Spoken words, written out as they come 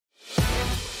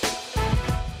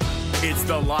It's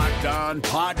the Locked On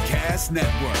Podcast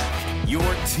Network, your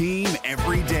team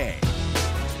every day.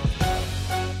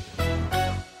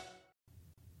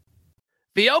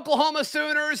 The Oklahoma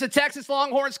Sooners, the Texas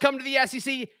Longhorns come to the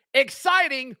SEC.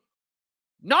 Exciting,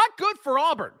 not good for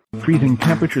Auburn. Freezing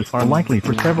temperatures are likely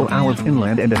for several hours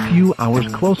inland and a few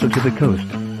hours closer to the coast.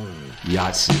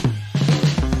 Yes.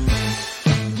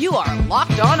 You are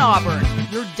Locked On Auburn,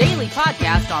 your daily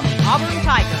podcast on the Auburn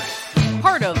Tigers.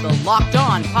 Part of the Locked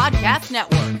On Podcast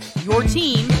Network, your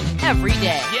team every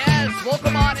day. Yes,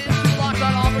 welcome on into Locked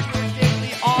On Auburn, your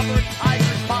daily Auburn Tigers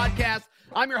podcast.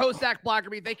 I'm your host, Zach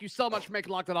Blackerby. Thank you so much for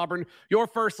making Locked On Auburn your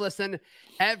first listen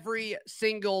every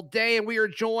single day. And we are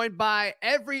joined by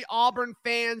every Auburn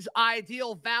fan's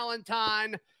ideal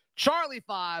Valentine, Charlie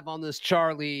 5 on this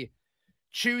Charlie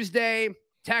Tuesday.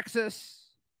 Texas,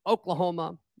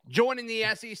 Oklahoma, joining the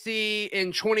SEC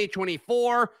in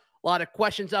 2024. A lot of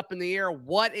questions up in the air.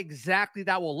 What exactly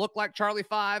that will look like, Charlie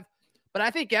 5. But I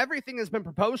think everything that's been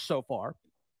proposed so far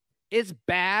is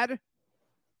bad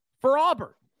for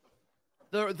Auburn.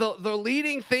 The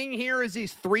leading thing here is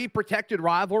these three protected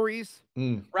rivalries,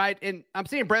 right? And I'm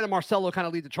seeing Brandon Marcello kind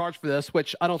of lead the charge for this,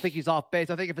 which I don't think he's off base.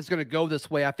 I think if it's going to go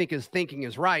this way, I think his thinking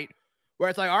is right, where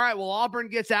it's like, all right, well, Auburn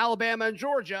gets Alabama and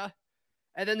Georgia,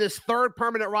 and then this third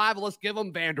permanent rival, let's give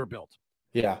them Vanderbilt.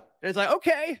 Yeah. And it's like,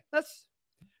 okay,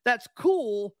 that's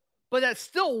cool, but that's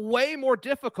still way more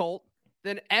difficult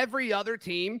than every other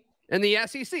team in the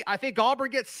SEC. I think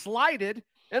Auburn gets slighted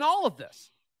in all of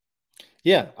this.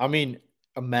 Yeah, I mean,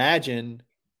 imagine,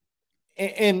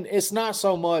 and it's not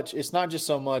just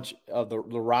so much of the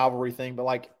rivalry thing, but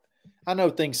like, I know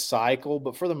things cycle,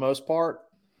 but for the most part,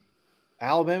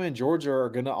 Alabama and Georgia are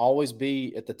going to always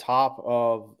be at the top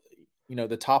of,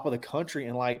 the top of the country.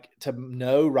 And like, to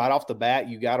know right off the bat,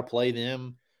 you got to play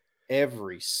them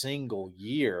every single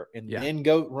year and then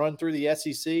go run through the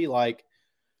SEC. Like,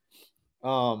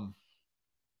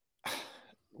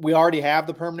 we already have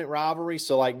the permanent rivalry.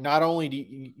 So, like, not only do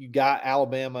you got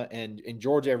Alabama and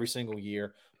Georgia every single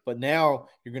year, but now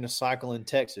you're going to cycle in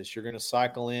Texas. You're going to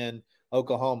cycle in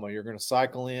Oklahoma. You're going to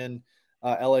cycle in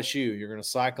LSU. You're going to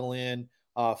cycle in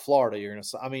Florida.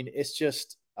 It's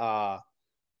just the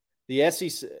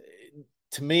SEC,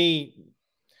 to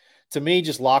me,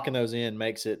 just locking those in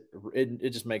makes it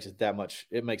just makes it that much.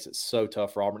 It makes it so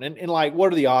tough for Auburn. And like,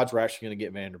 what are the odds we're actually going to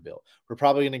get Vanderbilt? We're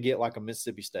probably going to get like a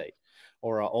Mississippi State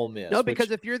or Ole Miss. No,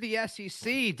 because if you're the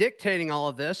SEC dictating all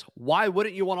of this, why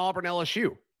wouldn't you want Auburn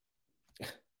LSU?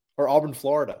 Or Auburn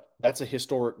Florida? That's a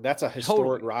historic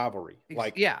rivalry.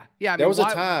 Like, yeah. I mean, there was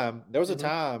a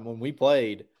time when we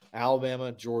played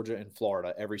Alabama, Georgia, and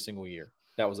Florida every single year.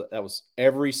 That was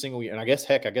every single year. And I guess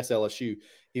LSU,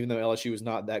 even though LSU was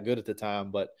not that good at the time,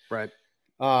 but right.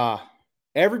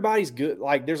 Everybody's good.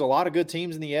 Like, there's a lot of good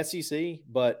teams in the SEC,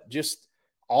 but just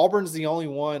Auburn's the only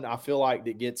one I feel like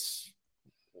that gets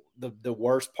the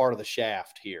worst part of the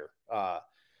shaft here.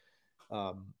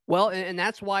 Well, and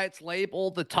that's why it's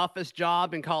labeled the toughest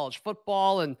job in college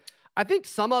football. And I think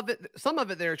some of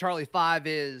it there, Charlie 5,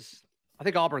 is I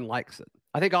think Auburn likes it.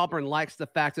 I think Auburn likes the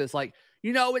fact that it's like,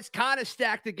 it's kind of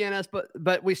stacked against us,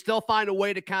 but we still find a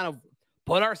way to kind of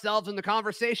put ourselves in the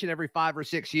conversation every 5 or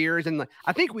 6 years. And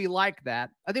I think we like that.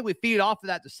 I think we feed off of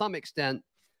that to some extent.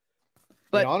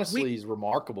 But honestly, is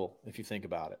remarkable if you think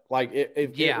about it. Like,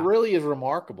 it really is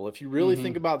remarkable. If you really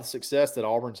think about the success that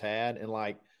Auburn's had and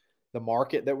like the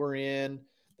market that we're in,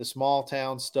 the small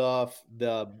town stuff,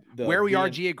 the where we are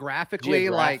geographically,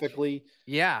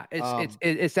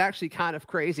 it's actually kind of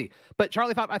crazy. But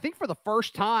Charlie 5, I think for the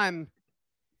first time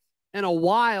in a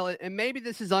while, and maybe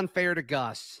this is unfair to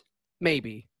Gus,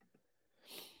 maybe,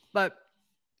 but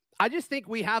I just think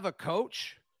we have a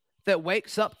coach that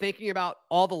wakes up thinking about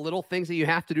all the little things that you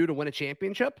have to do to win a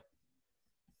championship.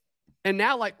 And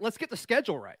now, like, let's get the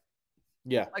schedule right.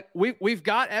 Yeah. Like, we've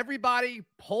got everybody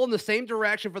pulling the same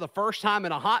direction for the first time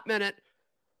in a hot minute.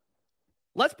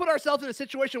 Let's put ourselves in a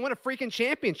situation to win a freaking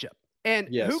championship.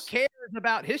 And who cares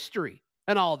about history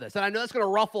and all of this? And I know that's going to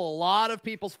ruffle a lot of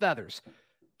people's feathers,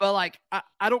 but like,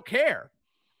 I don't care.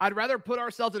 I'd rather put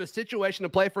ourselves in a situation to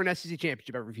play for an SEC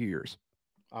championship every few years.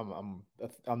 I'm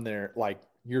there. Like,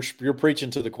 you're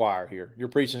preaching to the choir here. You're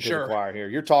preaching to the choir here.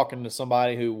 You're talking to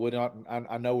somebody who would not.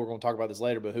 I know we're going to talk about this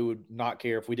later, but who would not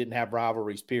care if we didn't have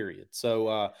rivalries. Period. So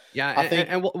I think,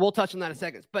 and we'll touch on that in a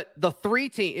second. But the three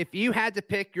team, if you had to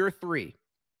pick your three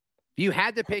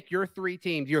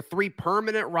teams, your three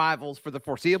permanent rivals for the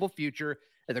foreseeable future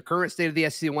at the current state of the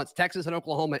SEC, once Texas and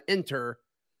Oklahoma enter,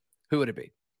 who would it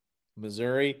be?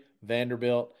 Missouri,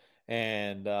 Vanderbilt,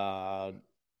 and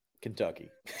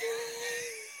Kentucky.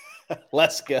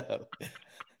 Let's go.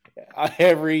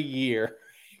 Every year.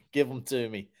 Give them to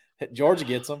me. Georgia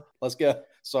gets them. Let's go.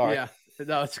 Sorry. Yeah.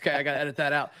 No, it's okay. I got to edit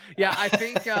that out. Yeah, I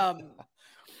think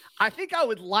I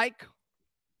would like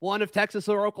one of Texas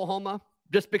or Oklahoma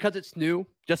just because it's new,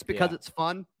 just because it's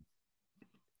fun.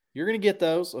 You're going to get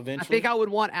those eventually. I think I would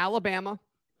want Alabama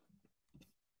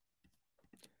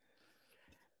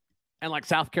and like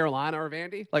South Carolina or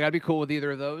Vandy. Like I'd be cool with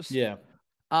either of those. Yeah.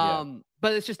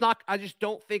 But it's just not, I just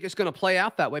don't think it's going to play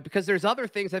out that way because there's other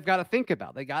things they've got to think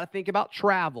about. They got to think about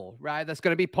travel, right? That's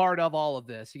going to be part of all of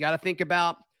this. You got to think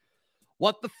about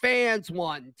what the fans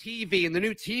want, TV, and the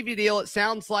new TV deal. It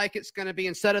sounds like it's going to be,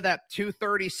 instead of that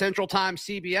 2:30 Central Time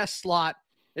CBS slot,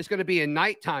 it's going to be a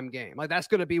nighttime game. Like that's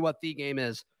going to be what the game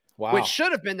is, which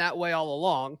should have been that way all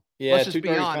along. Yeah, let's just be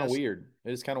honest. Kind of weird.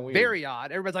 It is kind of weird. Very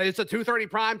odd. Everybody's like, it's a 2:30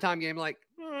 primetime game. Like,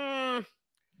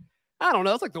 I don't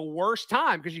know. It's like the worst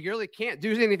time because you really can't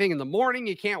do anything in the morning.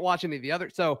 You can't watch any of the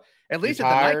other. So at least at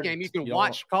the night game, you can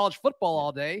watch college football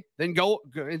all day, then go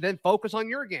and then focus on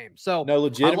your game. So no,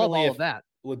 legitimately, I love all of that.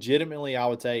 Legitimately, I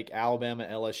would take Alabama,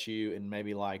 LSU, and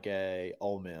maybe like a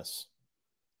Ole Miss.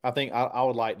 I think I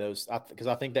would like those because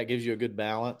I think that gives you a good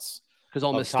balance. Because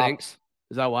Ole Miss stinks.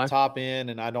 Is that why? Top end,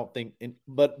 and I don't think –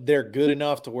 but they're good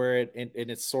enough to where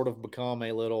it's sort of become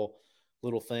a little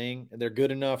thing. And they're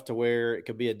good enough to where it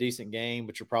could be a decent game,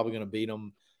 but you're probably going to beat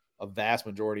them a vast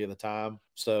majority of the time.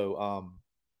 So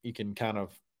you can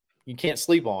you can't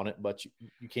sleep on it, but you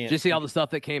can't. Did you see all the stuff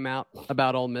that came out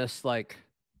about Ole Miss, like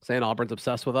saying Auburn's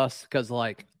obsessed with us because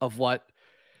of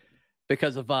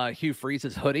Hugh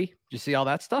Freeze's hoodie? Did you see all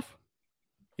that stuff?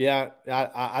 Yeah,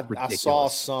 I saw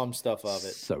some stuff of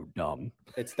it. So dumb.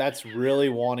 That's really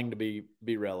wanting to be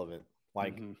relevant.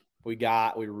 Like we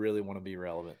really want to be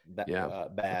relevant.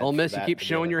 Bad. Ole Miss, you keep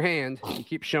showing your hand. You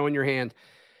keep showing your hand.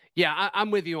 Yeah,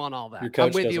 I'm with you on all that. Your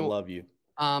coach doesn't love you.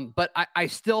 But I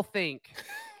still think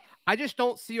I just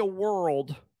don't see a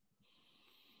world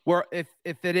where if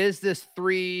it is this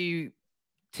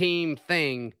 3-team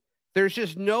thing, there's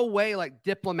just no way, like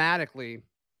diplomatically,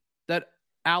 that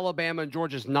Alabama and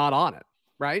Georgia's not on it,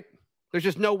 right? There's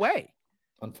just no way.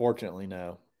 Unfortunately,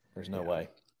 no. There's no way.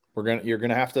 You're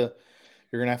gonna have to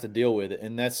deal with it,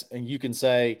 and you can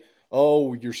say,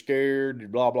 "Oh, you're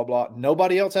scared," blah blah blah.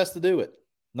 Nobody else has to do it.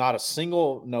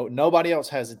 Nobody else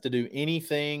has to do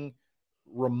anything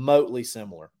remotely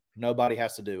similar. Nobody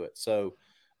has to do it. So,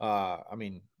 I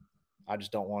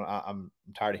just don't want. I'm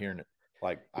tired of hearing it.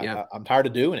 Like I'm tired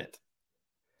of doing it.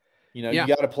 You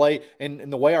got to play,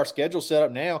 and the way our schedule's set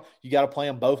up now, you got to play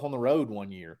them both on the road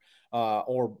one year,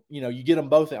 or you get them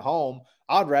both at home.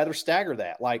 I'd rather stagger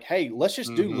that. Like, hey, let's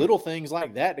just do little things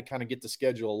like that to kind of get the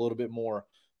schedule a little bit more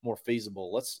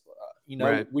feasible. Let's,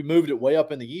 we moved it way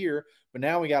up in the year, but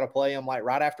now we got to play them like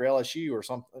right after LSU or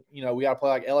something. We got to play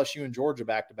like LSU and Georgia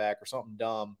back to back or something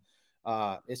dumb.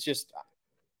 It's just.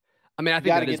 I mean, I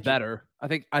think that is better. I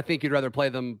think you'd rather play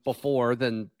them before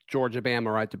than Georgia,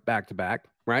 Bama, right to back,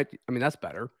 right? I mean, that's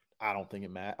better. I don't think it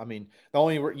matters. I mean, the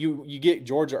only you get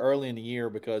Georgia early in the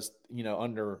year because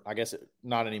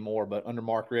not anymore, but under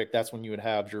Mark Richt, that's when you would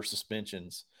have your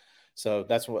suspensions. So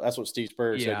that's what Steve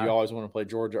Spurrier said. You always want to play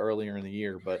Georgia earlier in the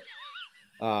year, but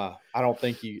I don't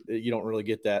think you don't really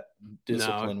get that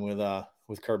discipline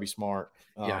with Kirby Smart.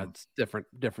 It's different,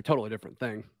 totally different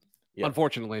thing. Yeah.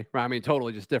 Unfortunately, right? I mean,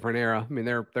 totally just different era. I mean,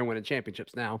 they're winning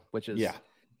championships now, which is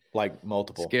like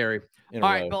multiple scary. All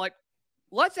right, but like,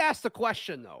 let's ask the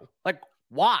question though, like,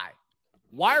 why?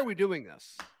 Why are we doing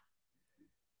this?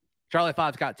 Charlie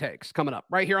Five's got takes coming up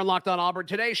right here on Locked On Auburn.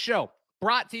 Today's show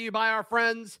brought to you by our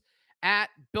friends at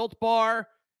Built Bar.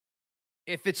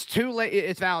 If it's too late,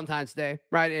 it's Valentine's Day,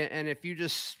 right? And if you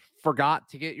just forgot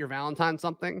to get your Valentine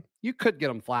something, you could get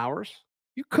them flowers.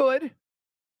 You could.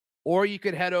 Or you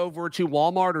could head over to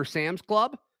Walmart or Sam's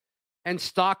Club and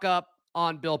stock up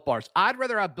on Built Bars. I'd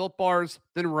rather have Built Bars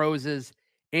than roses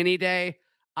any day.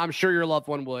 I'm sure your loved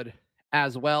one would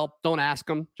as well. Don't ask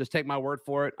them. Just take my word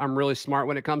for it. I'm really smart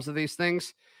when it comes to these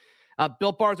things.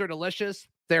 Built Bars are delicious.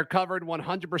 They're covered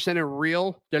 100% in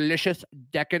real, delicious,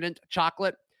 decadent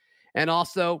chocolate. And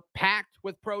also packed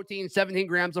with protein, 17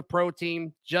 grams of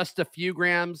protein, just a few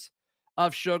grams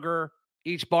of sugar.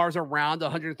 Each bar's around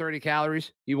 130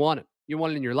 calories. You want it. You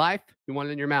want it in your life. You want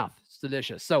it in your mouth. It's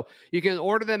delicious. So you can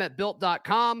order them at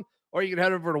built.com, or you can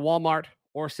head over to Walmart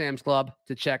or Sam's Club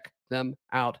to check them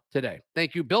out today.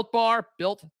 Thank you, Built Bar,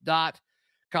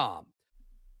 built.com.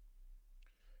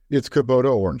 It's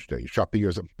Kubota Orange Day. Shop the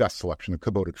year's best selection of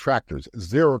Kubota tractors,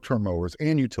 zero-turn mowers,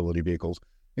 and utility vehicles,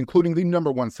 including the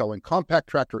 #1 selling compact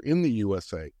tractor in the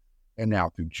USA. And now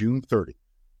through June 30,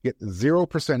 get 0%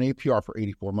 APR for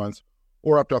 84 months,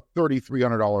 or up to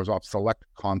 $3,300 off select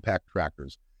compact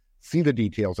tractors. See the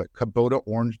details at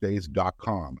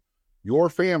KubotaOrangeDays.com. Your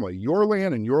family, your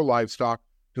land, and your livestock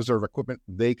deserve equipment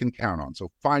they can count on.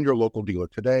 So find your local dealer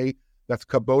today. That's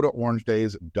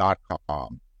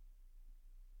KubotaOrangeDays.com.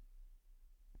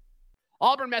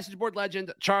 Auburn message board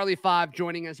legend Charlie 5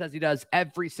 joining us as he does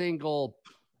every single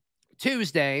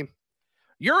Tuesday.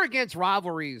 You're against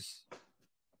rivalries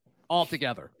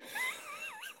altogether.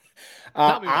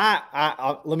 Let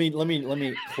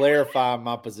me clarify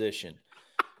my position.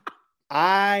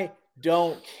 I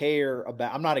don't care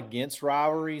about. I'm not against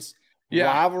rivalries. Yeah.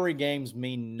 Rivalry games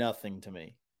mean nothing to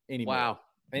me anymore. Wow.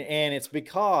 And it's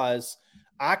because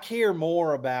I care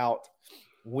more about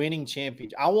winning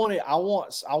championships. I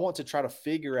want to try to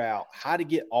figure out how to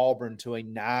get Auburn to a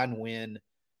 9-win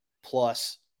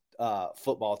plus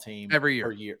football team every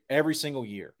single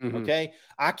year. Mm-hmm. Okay.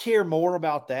 I care more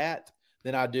about that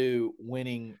than I do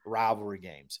winning rivalry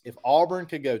games. If Auburn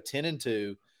could go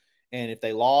 10-2, and if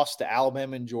they lost to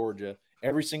Alabama and Georgia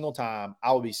every single time,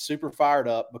 I would be super fired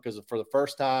up because for the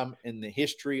first time in the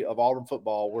history of Auburn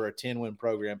football, we're a 10-win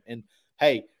program. And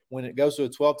hey, when it goes to a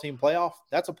 12-team playoff,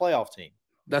 that's a playoff team.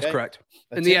 That's correct.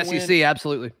 In the SEC,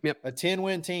 absolutely. Yep. A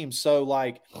 10-win team. So,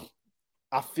 like,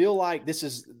 I feel like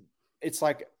it's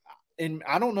like, and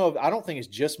I don't know, I don't think it's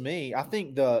just me. I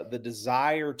think the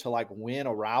desire to, like, win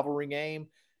a rivalry game,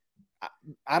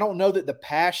 I don't know that the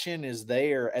passion is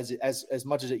there as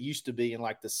much as it used to be in,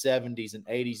 like, the 70s and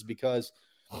 80s because,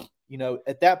 you know,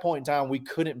 at that point in time, we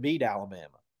couldn't beat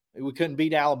Alabama. We couldn't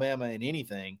beat Alabama in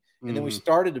anything. And then we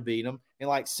started to beat them. And,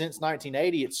 like, since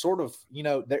 1980, it's sort of, you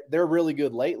know, they're really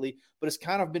good lately, but it's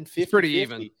kind of been 50-50. It's pretty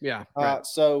even. Yeah. Right.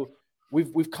 So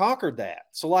we've conquered that.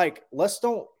 So, like,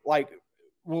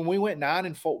 when we went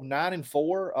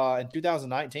 9-4 in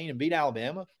 2019 and beat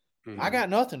Alabama, I got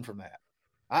nothing from that.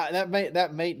 That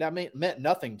meant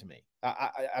nothing to me.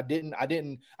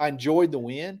 I enjoyed the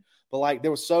win, but, like,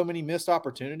 there was so many missed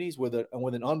opportunities with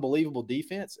an unbelievable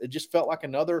defense. It just felt like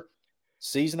another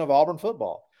season of Auburn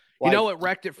football. Like, you know what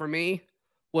wrecked it for me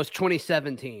was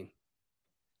 2017.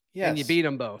 Yes. And you beat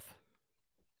them both.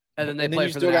 And then they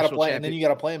played for the national championship. And then you got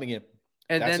to play them again.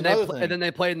 And then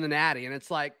they played in the Natty. And it's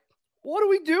like, what are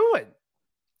we doing?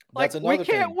 Like, we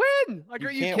can't win. Like, are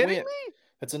you kidding me?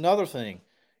 That's another thing.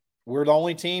 We're the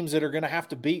only teams that are going to have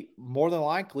to beat, more than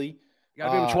likely. You got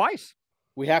to beat them twice.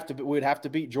 We'd have to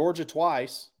beat Georgia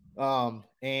twice.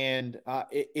 And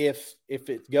if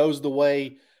it goes the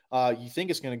way you think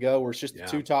it's going to go, where it's just the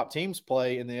two top teams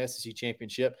play in the SEC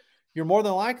championship, you're more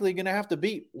than likely going to have to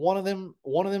beat one of them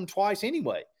twice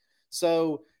anyway.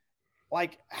 So,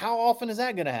 like, how often is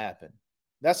that going to happen?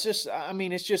 That's just, I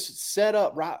mean, it's just set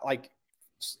up right. Like,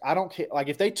 I don't care. Like,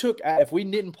 if we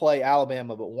didn't play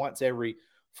Alabama but once every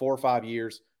 4 or 5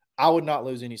 years, I would not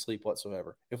lose any sleep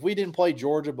whatsoever. If we didn't play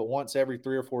Georgia but once every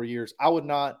 3 or 4 years, I would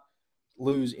not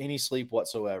lose any sleep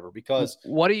whatsoever. Because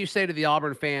what do you say to the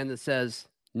Auburn fan that says,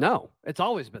 no, it's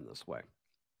always been this way?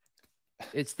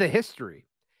 It's the history.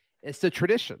 It's the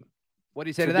tradition. What do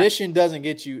you say to that? Tradition doesn't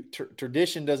get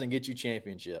you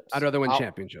championships. I'd rather win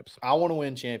championships. I want to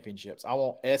win championships. I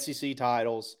want SEC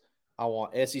titles. I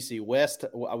want SEC West.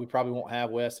 We probably won't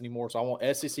have West anymore. So I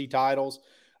want SEC titles.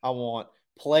 I want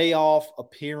playoff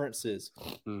appearances.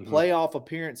 Playoff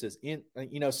appearances.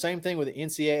 Same thing with the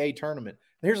NCAA tournament.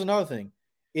 Here's another thing.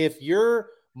 If you're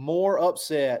more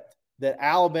upset that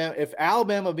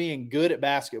Alabama being good at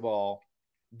basketball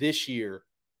this year,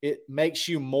 it makes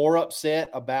you more upset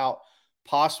about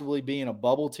possibly being a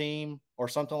bubble team or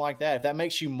something like that. If that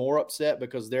makes you more upset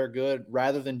because they're good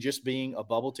rather than just being a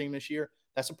bubble team this year,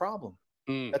 that's a problem.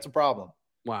 That's a problem.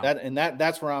 Wow.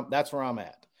 That's where I'm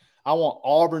at. I want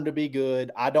Auburn to be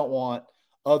good. I don't want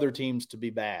other teams to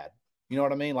be bad. You know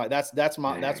what I mean? Like, that's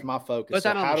my focus. Put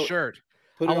that on the shirt.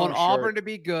 I want Auburn to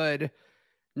be good,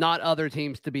 not other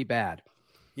teams to be bad.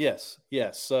 Yes.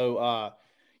 So,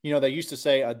 they used to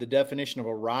say the definition of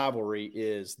a rivalry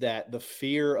is that the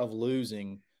fear of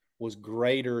losing was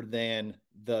greater than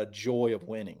the joy of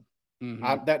winning.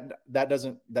 That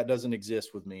doesn't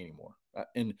exist with me anymore.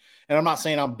 And I'm not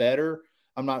saying I'm better.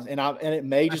 I'm not, and it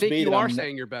may just be that you are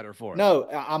saying you're better for it. No,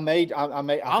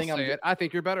 I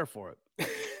think you're better for it.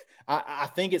 I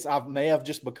think I may have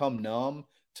just become numb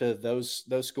to those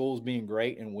schools being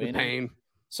great and winning. Pain.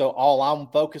 So all I'm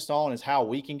focused on is how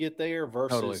we can get there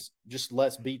versus just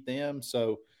let's beat them.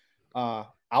 So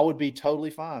I would be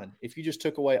totally fine if you just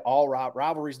took away all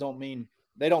rivalries. Don't mean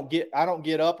I don't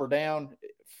get up or down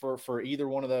for either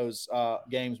one of those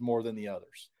games more than the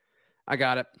others. I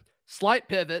got it. Slight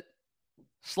pivot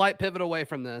away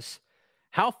from this.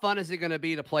 How fun is it going to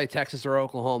be to play Texas or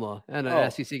Oklahoma in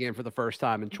an SEC game for the first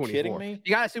time in 24? Kidding me?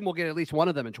 You got to assume we'll get at least one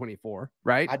of them in 24,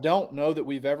 right? I don't know that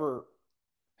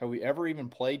have we ever even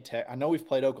played I know we've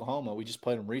played Oklahoma. We just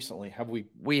played them recently. Have we?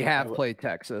 We have played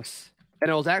Texas. And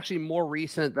it was actually more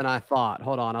recent than I thought.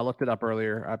 Hold on. I looked it up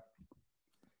earlier. I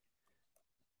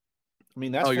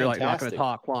mean, that's you're fantastic. like not going to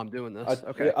talk while I'm doing this.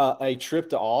 Okay. A trip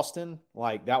to Austin,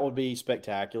 like that would be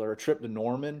spectacular. A trip to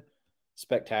Norman,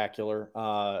 spectacular.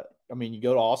 I mean, you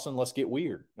go to Austin, let's get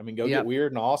weird. I mean, get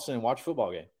weird in Austin and watch a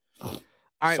football game. All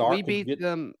right, we beat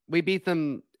them. We beat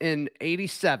them in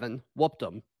 87, whooped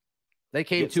them. They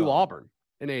came to Auburn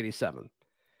in 87.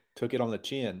 Took it on the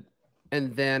chin.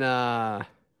 And then,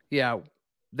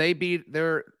 they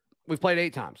we've played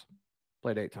 8 times.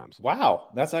 Wow,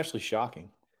 that's actually shocking.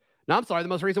 No, I'm sorry. The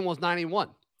most recent one was 91.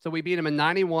 So we beat them in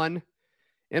 91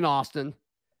 in Austin.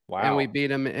 Wow. And we beat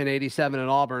them in 87 in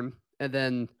Auburn. And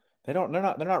then they're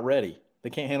not ready.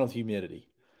 They can't handle the humidity.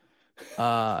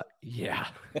 Yeah,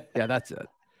 that's it.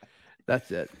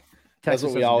 Texas that's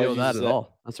what we doesn't always deal with that at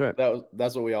all. That's right.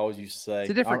 That's what we always used to say. It's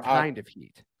a different kind of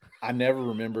heat. I never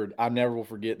will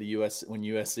forget when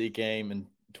USC came in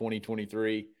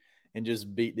 2023 and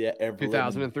just beat the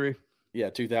 2003. Yeah,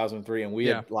 2003, and we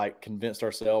had convinced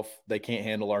ourselves they can't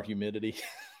handle our humidity.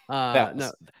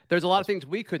 No, there's a lot of things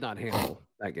we could not handle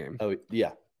that game. Oh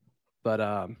yeah, but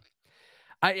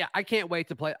I can't wait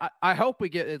to play. I hope we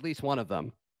get at least one of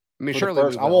them. I mean,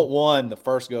 surely I want one the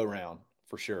first go round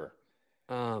for sure.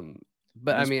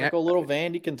 But I mean, a little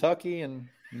Vandy, Kentucky, and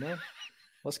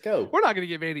let's go. We're not going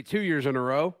to get Vandy 2 years in a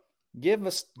row. We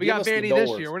got Vandy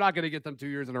this year. We're not going to get them 2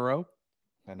 years in a row.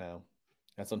 I know.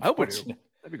 That's unfortunate. I hope we do.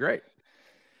 That'd be great.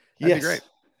 That'd be great.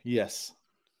 Yes.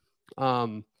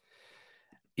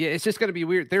 It's just going to be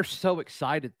weird. They're so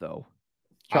excited though.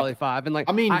 Charlie 5 and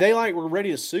they were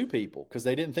ready to sue people because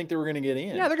they didn't think they were going to get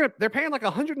in. Yeah, they're paying like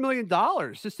 $100 million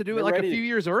just to do it a few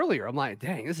years earlier. I'm like,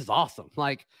 dang, this is awesome.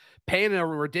 Like paying a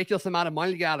ridiculous amount of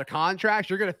money to get out of contracts,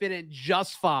 you're going to fit in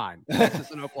just fine.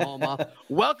 Texas and Oklahoma.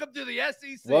 Welcome to the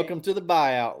SEC. Welcome to the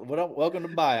buyout. Welcome to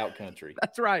buyout country.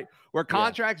 That's right, where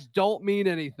contracts don't mean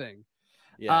anything.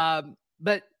 Yeah.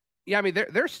 But yeah, I mean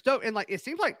they're stoked, and it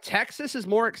seems like Texas is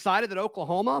more excited than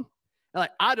Oklahoma.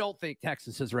 I don't think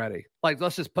Texas is ready.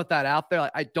 Let's just put that out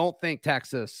there. I don't think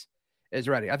Texas is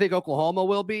ready. I think Oklahoma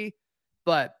will be,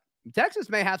 but Texas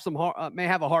may have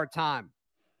a hard time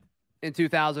in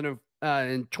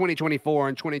 2024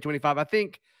 and 2025. I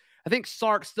think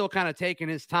Sark's still kind of taking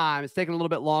his time. It's taking a little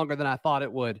bit longer than I thought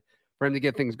it would for him to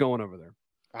get things going over there.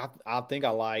 I think I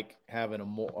like having a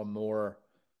more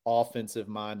offensive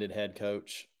minded head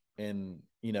coach and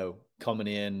coming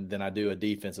in than I do a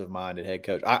defensive minded head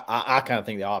coach. I kind of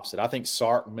think the opposite. I think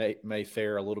Sark may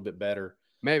fare a little bit better.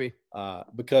 Maybe.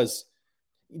 Because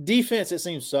defense, it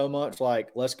seems so much like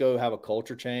let's go have a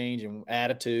culture change and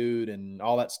attitude and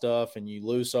all that stuff. And you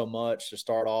lose so much to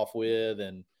start off with.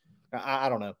 And I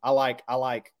don't know.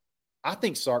 I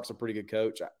think Sark's a pretty good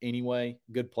coach anyway,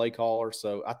 good play caller.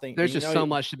 So I think there's just so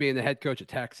much to being the head coach of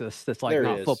Texas that's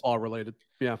not football related.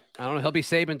 Yeah. I don't know. He'll be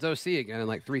Saban's OC again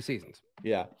in 3 seasons.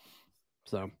 Yeah.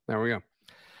 So there we go.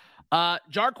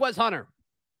 Jarquez Hunter.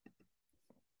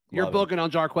 You're booking on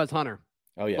Jarquez Hunter.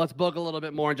 Oh, yeah. Let's book a little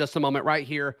bit more in just a moment right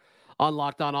here on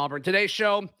Locked On Auburn. Today's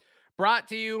show brought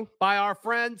to you by our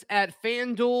friends at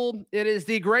FanDuel. It is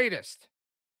the greatest,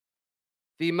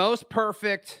 the most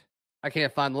perfect, I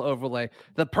can't find the overlay,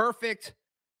 the perfect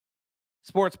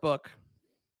sports book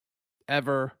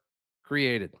ever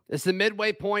created. It's the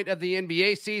midway point of the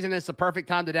NBA season. It's the perfect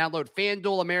time to download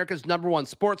FanDuel, America's #1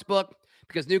 sports book,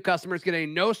 because new customers get a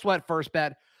no-sweat first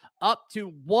bet up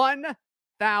to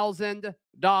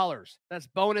 $1,000. That's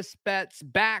bonus bets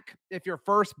back if your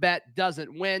first bet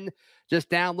doesn't win. Just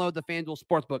download the FanDuel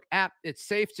Sportsbook app. It's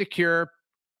safe, secure,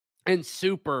 and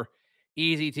super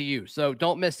easy to use. So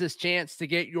don't miss this chance to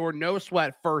get your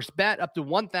no-sweat first bet up to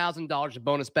 $1,000 of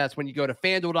bonus bets when you go to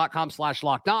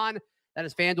FanDuel.com/lockedon. That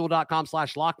is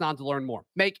FanDuel.com/lockedon to learn more.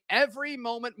 Make every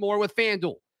moment more with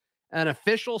FanDuel, an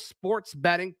official sports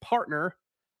betting partner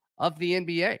of the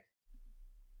NBA.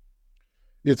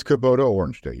 It's Kubota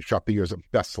Orange Day. Shop the year's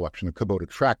best selection of Kubota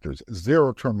tractors,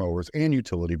 zero-turn mowers, and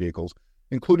utility vehicles,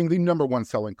 including the #1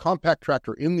 selling compact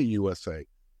tractor in the USA.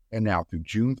 And now through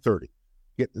June 30,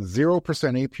 get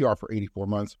 0% APR for 84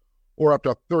 months or up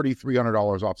to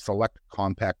 $3,300 off select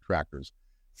compact tractors.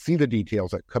 See the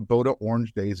details at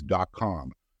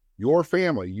KubotaOrangeDays.com. Your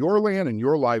family, your land, and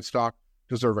your livestock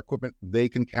deserve equipment they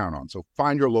can count on. So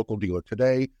find your local dealer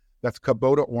today. That's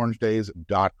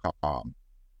KubotaOrangeDays.com.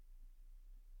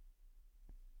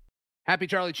 Happy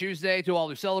Charlie Tuesday to all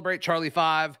who celebrate. Charlie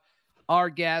 5, our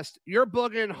guest. You're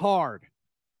booging hard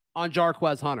on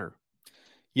Jarquez Hunter?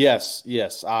 Yes.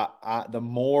 The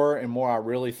more and more I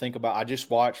really think about, I just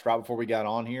watched right before we got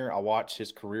on here, I watched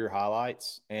his career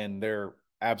highlights, and they're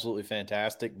absolutely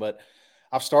fantastic. But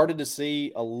I've started to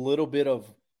see a little bit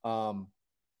of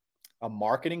a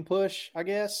marketing push, I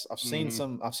guess. I've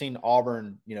seen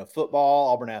Auburn,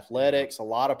 football, Auburn athletics, a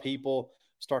lot of people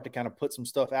start to kind of put some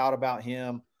stuff out about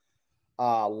him.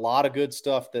 A lot of good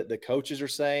stuff that the coaches are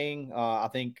saying. I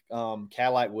think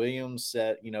Cadillac Williams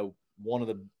said, one of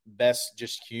the best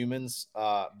just humans,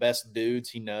 best dudes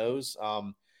he knows.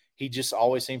 He just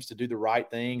always seems to do the right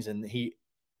things. And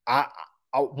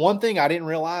one thing I didn't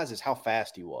realize is how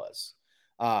fast he was.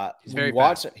 He's very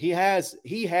fast. He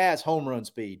has home run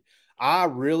speed. I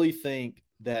really think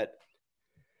that,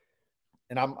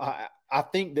 and I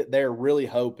think that they're really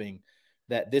hoping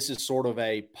that this is sort of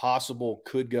a possible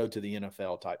could go to the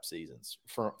NFL type seasons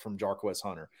from Jarquez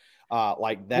Hunter.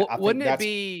 Like that. Well,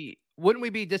 wouldn't we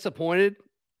be disappointed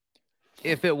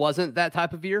if it wasn't that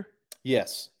type of year?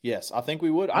 Yes. I think we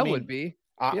would. I would be.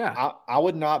 I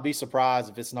would not be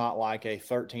surprised if it's not like a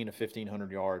 1,300 to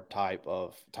 1,500 yard type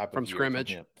of from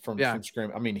scrimmage. From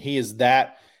scrimmage. I mean, he is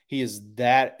that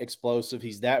explosive.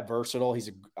 He's that versatile. He's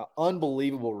an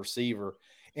unbelievable receiver.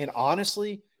 And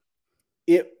honestly,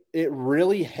 it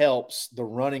really helps the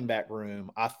running back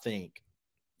room, I think,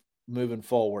 moving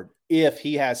forward, if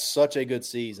he has such a good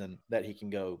season that he can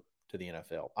go to the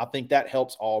NFL. I think that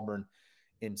helps Auburn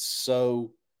in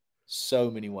so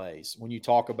many ways. When you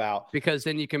talk about, because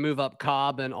then you can move up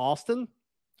Cobb and Austin.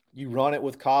 You run it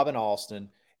with Cobb and Austin.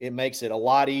 It makes it a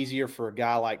lot easier for a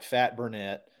guy like Fat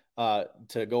Burnett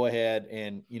to go ahead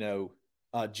and,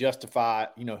 justify,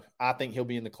 I think he'll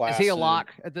be in the class. Is he a soon.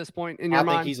 Lock at this point in your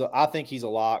mind? I think he's a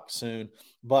lock soon.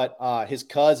 But his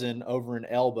cousin over in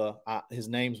Elba, his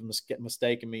name's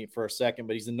mistaken me for a second,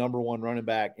 but he's the number one running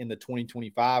back in the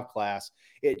 2025 class.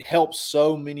 It helps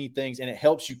so many things, and it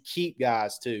helps you keep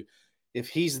guys too. If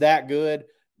he's that good,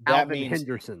 that means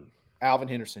Alvin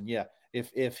Henderson. Yeah.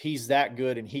 If he's that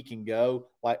good and he can go,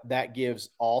 like, that gives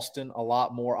Austin a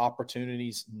lot more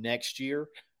opportunities next year.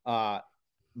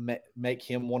 Make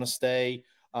him want to stay.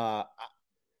 I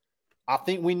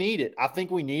think we need it. I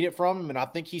think we need it from him, and I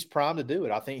think he's primed to do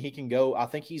it. I think he can go. I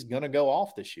think he's going to go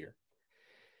off this year.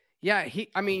 Yeah,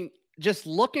 just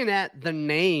looking at the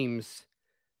names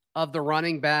of the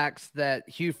running backs that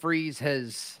Hugh Freeze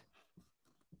has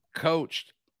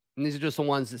coached, and these are just the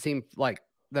ones that seem like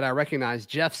that I recognize.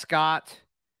 Jeff Scott,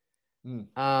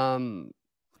 Jalen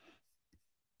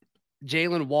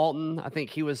Walton. I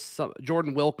think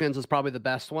Jordan Wilkins was probably the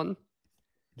best one.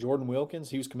 Jordan Wilkins,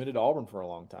 he was committed to Auburn for a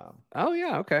long time. Oh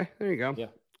yeah. Okay. There you go. Yeah.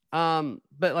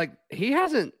 But like he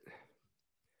just hasn't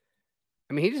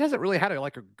really had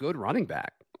a good running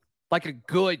back, like a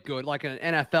good, like an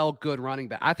NFL good running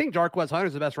back. I think Jarquez Hunter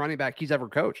is the best running back he's ever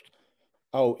coached.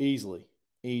 Oh, easily.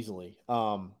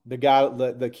 The guy,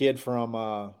 the kid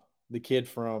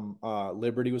from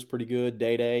Liberty was pretty good.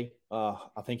 Day.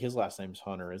 I think his last name's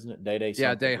Hunter, isn't it? Day.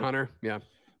 Yeah. Day Hunter. Yeah.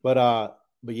 But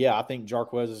yeah, I think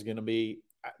Jarquez is going to be.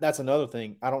 That's another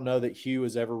thing. I don't know that Hugh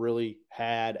has ever really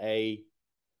had a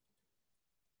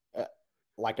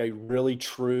really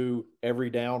true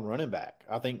every down running back.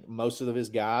 I think most of his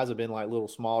guys have been like little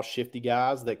small shifty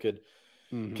guys that could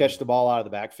catch the ball out of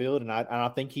the backfield. And I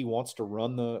think he wants to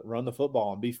run the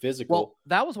football and be physical. Well,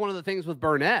 that was one of the things with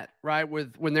Burnett, right?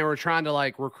 When they were trying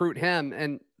to recruit him,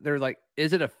 and they're like,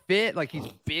 is it a fit? Like, he's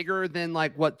bigger than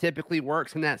what typically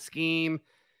works in that scheme.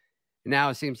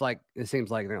 Now it seems like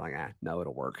they're like, no,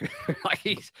 it'll work. Like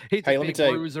he's a big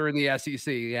bruiser in the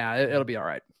SEC. Yeah, it'll be all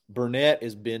right. Burnett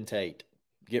is Ben Tate.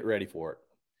 Get ready for it.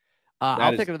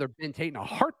 I'll take another Ben Tate in a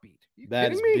heartbeat. You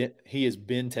kidding me? He is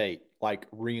Ben Tate, like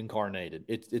reincarnated.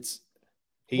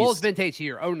 What was Ben Tate's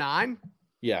year? 2009?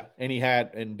 Yeah,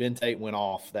 and Ben Tate went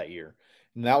off that year,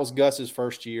 and that was Gus's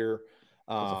first year.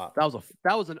 That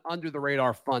was an under the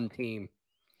radar fun team.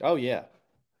 Oh yeah.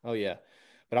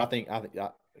 But I think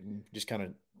just kind of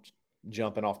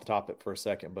jumping off the topic for a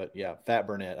second, but yeah, Fat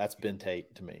Burnett, that's Ben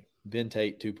Tate to me. Ben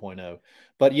Tate 2.0.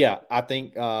 But yeah, I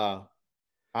think I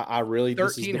really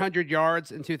 1,300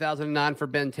 yards in 2009 for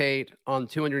Ben Tate on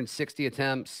 260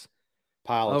 attempts,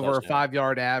 over a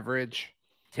 5-yard average,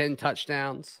 10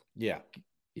 touchdowns. Yeah.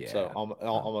 So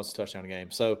almost a touchdown a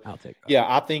game. So I'll take that. Yeah,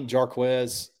 I think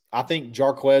Jarquez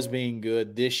being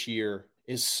good this year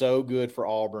is so good for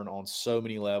Auburn on so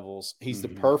many levels. He's the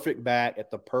perfect back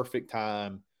at the perfect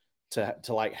time to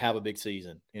have a big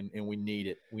season, and we need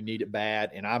it. We need it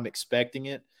bad, and I'm expecting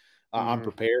it. I'm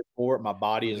prepared for it. My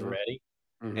body is ready,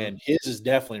 and his is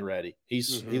definitely ready. He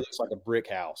looks like a brick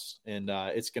house, and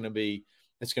it's gonna be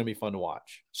fun to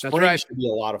watch. Spring should be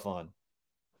a lot of fun.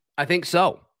 I think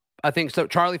so.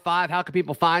 Charlie 5, how can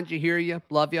people find you, hear you,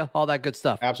 love you, all that good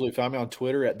stuff? Absolutely. Find me on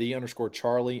Twitter at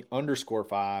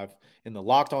 _Charlie_5 in the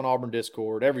Locked On Auburn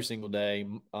Discord every single day,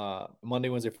 Monday,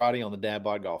 Wednesday, Friday on the Dad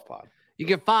Bod Golf Pod. You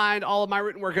can find all of my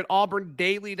written work at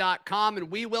auburndaily.com,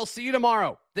 and we will see you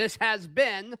tomorrow. This has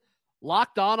been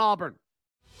Locked On Auburn.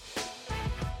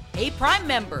 Hey, Prime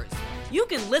members, you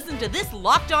can listen to this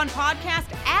Locked On podcast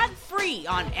ad-free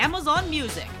on Amazon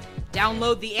Music.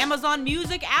 Download the Amazon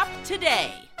Music app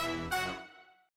today.